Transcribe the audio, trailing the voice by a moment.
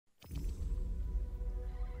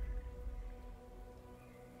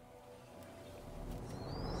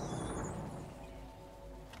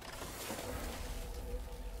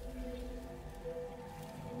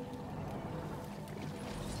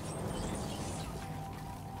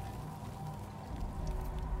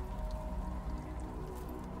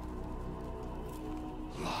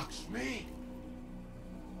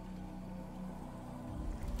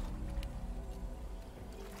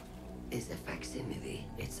is a facsimile,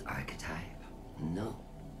 its archetype. No,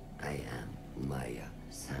 I am Maya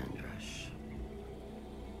Sandrash.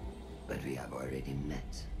 But we have already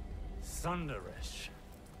met. Sundarish.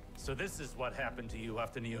 So this is what happened to you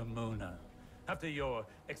after Neomuna. After your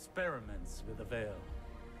experiments with the Veil.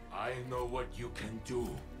 I know what you can do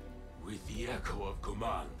with the Echo of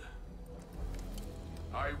Command.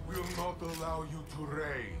 I will not allow you to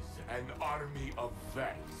raise an army of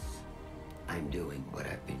Vex. I'm doing what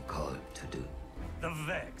I've been called to do. The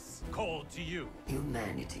Vex called to you.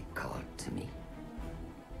 Humanity called to me.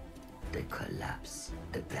 The collapse,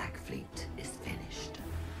 the Black Fleet is finished.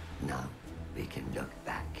 Now we can look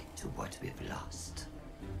back to what we've lost.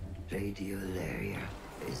 Radiolaria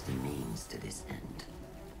is the means to this end.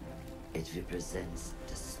 It represents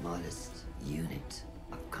the smallest unit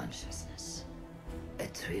of consciousness. A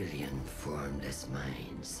trillion formless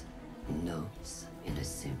minds, notes in a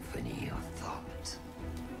symphony of thought.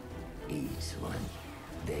 Each one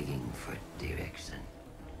begging for direction,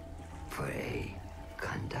 for a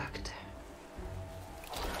conductor.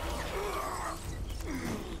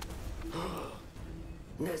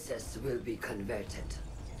 Nurses will be converted.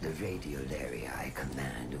 The radiolaria I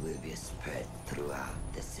command will be spread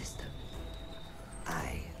throughout the system.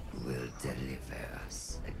 I will deliver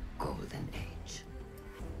us a golden age.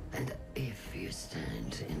 And if you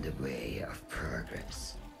stand in the way of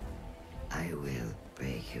progress, I will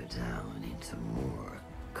break you down into more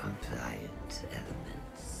compliant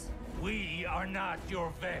elements. We are not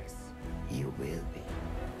your Vex. You will be.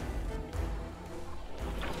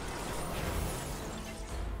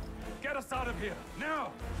 Get us out of here,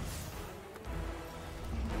 now!